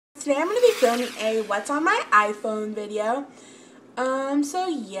Today I'm going to be filming a what's on my iPhone video. So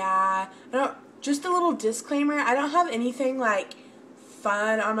yeah, just a little disclaimer, I don't have anything like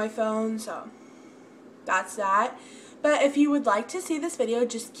fun on my phone, so that's that. But if you would like to see this video,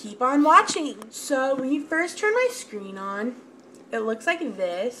 just keep on watching. So when you first turn my screen on, it looks like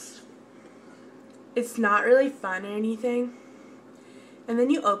this. It's not really fun or anything. And then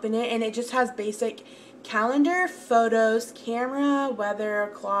you open it and it just has basic calendar, photos, camera,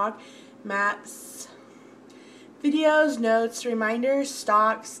 weather, clock, maps, videos, notes, reminders,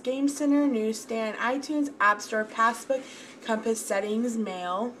 stocks, game center, newsstand, iTunes, App Store, passbook, compass, settings,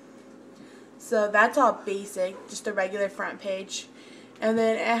 mail. So that's all basic, just a regular front page. And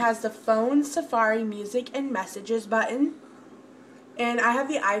then it has the phone, Safari, music, and messages button. And I have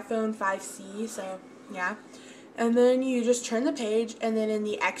the iPhone 5C, so yeah. And then you just turn the page, and then in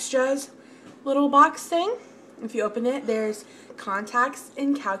the extras little box thing, if you open it, there's contacts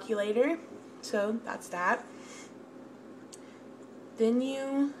and calculator. So that's that. Then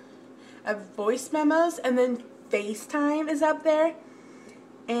you have voice memos, and then FaceTime is up there,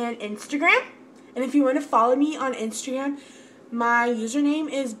 and Instagram. And if you want to follow me on Instagram, my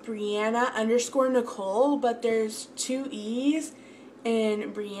username is Brianna_Nicole, but there's 2 E's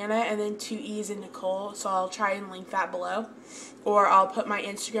in Brianna and then 2 E's in Nicole, so I'll try and link that below, or I'll put my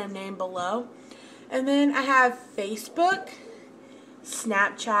Instagram name below. And then I have Facebook,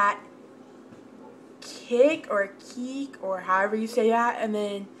 Snapchat, Kik or Keek or however you say that, and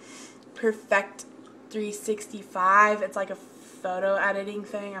then Perfect 365. It's like a photo editing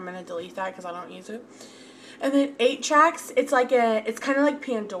thing. I'm gonna delete that because I don't use it. And then 8 tracks. It's kind of like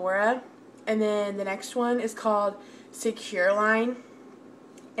Pandora. And then the next one is called Secure Line,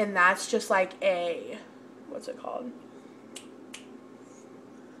 and that's just like what's it called?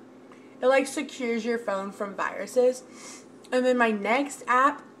 It like secures your phone from viruses. And then my next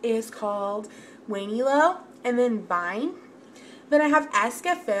app is called Waynilo, and then Vine. Then I have Ask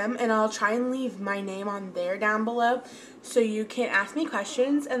FM, and I'll try and leave my name on there down below so you can ask me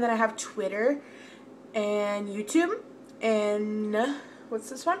questions. And then I have Twitter and YouTube and what's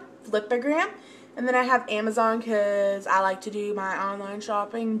this one? Flipagram. And then I have Amazon because I like to do my online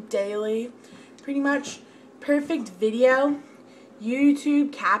shopping daily, pretty much. Perfect Video,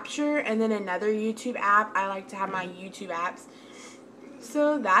 YouTube Capture, and then another YouTube app. I like to have my YouTube apps.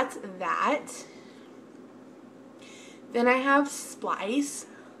 So that's that. Then I have Splice.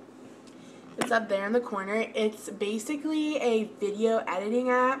 It's up there in the corner. It's basically a video editing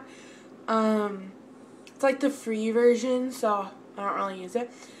app. It's like the free version, so I don't really use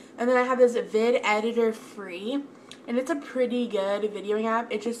it. And then I have this Vid Editor Free, and it's a pretty good videoing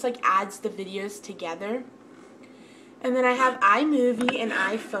app. It just like adds the videos together. And then I have iMovie and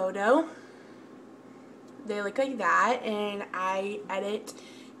iPhoto. They look like that, and I edit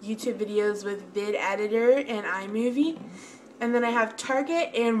YouTube videos with Vid Editor and iMovie. And then I have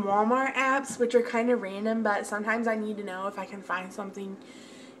Target and Walmart apps, which are kind of random, but sometimes I need to know if I can find something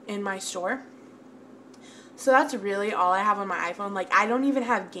in my store. So that's really all I have on my iPhone. Like, I don't even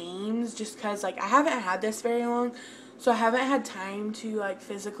have games just because, like, I haven't had this very long. So I haven't had time to, like,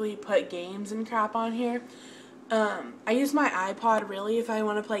 physically put games and crap on here. I use my iPod, really, if I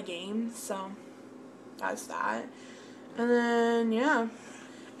want to play games. So that's that. And then, yeah.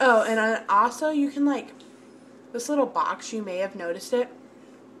 Oh, and also you can, like, this little box, you may have noticed it.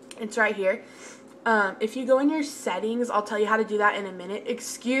 It's right here. If you go in your settings, I'll tell you how to do that in a minute.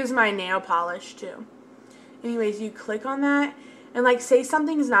 Excuse my nail polish, too. Anyways, you click on that, and like say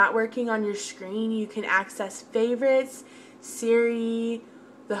something's not working on your screen, you can access favorites, Siri,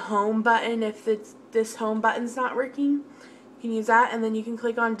 the home button. If this home button's not working, you can use that, and then you can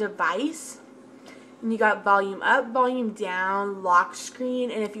click on device, and you got volume up, volume down, lock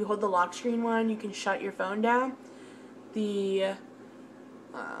screen, and if you hold the lock screen one, you can shut your phone down. The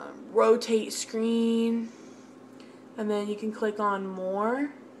rotate screen, and then you can click on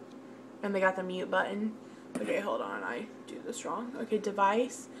more, and they got the mute button. Okay, hold on, I do this wrong. Okay,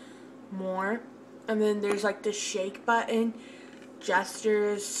 device, more, and then there's like the shake button,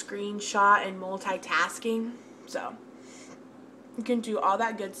 gestures, screenshot, and multitasking. So you can do all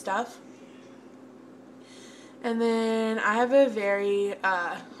that good stuff. And then I have a very,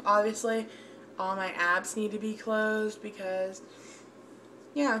 obviously all my apps need to be closed because,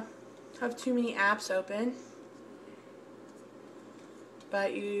 yeah, I have too many apps open.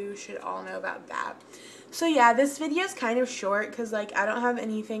 But you should all know about that. So yeah, this video is kind of short because like I don't have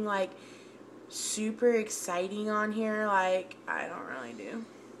anything like super exciting on here. Like I don't really do.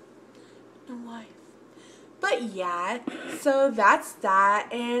 No life. But yeah, so that's that,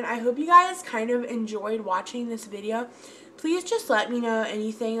 and I hope you guys kind of enjoyed watching this video. please just let me know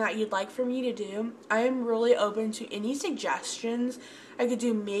anything that you'd like for me to do. I am really open to any suggestions. I could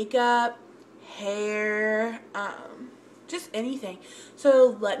do makeup, hair, just anything.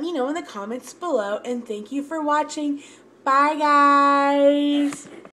 So let me know in the comments below, and thank you for watching. Bye, guys.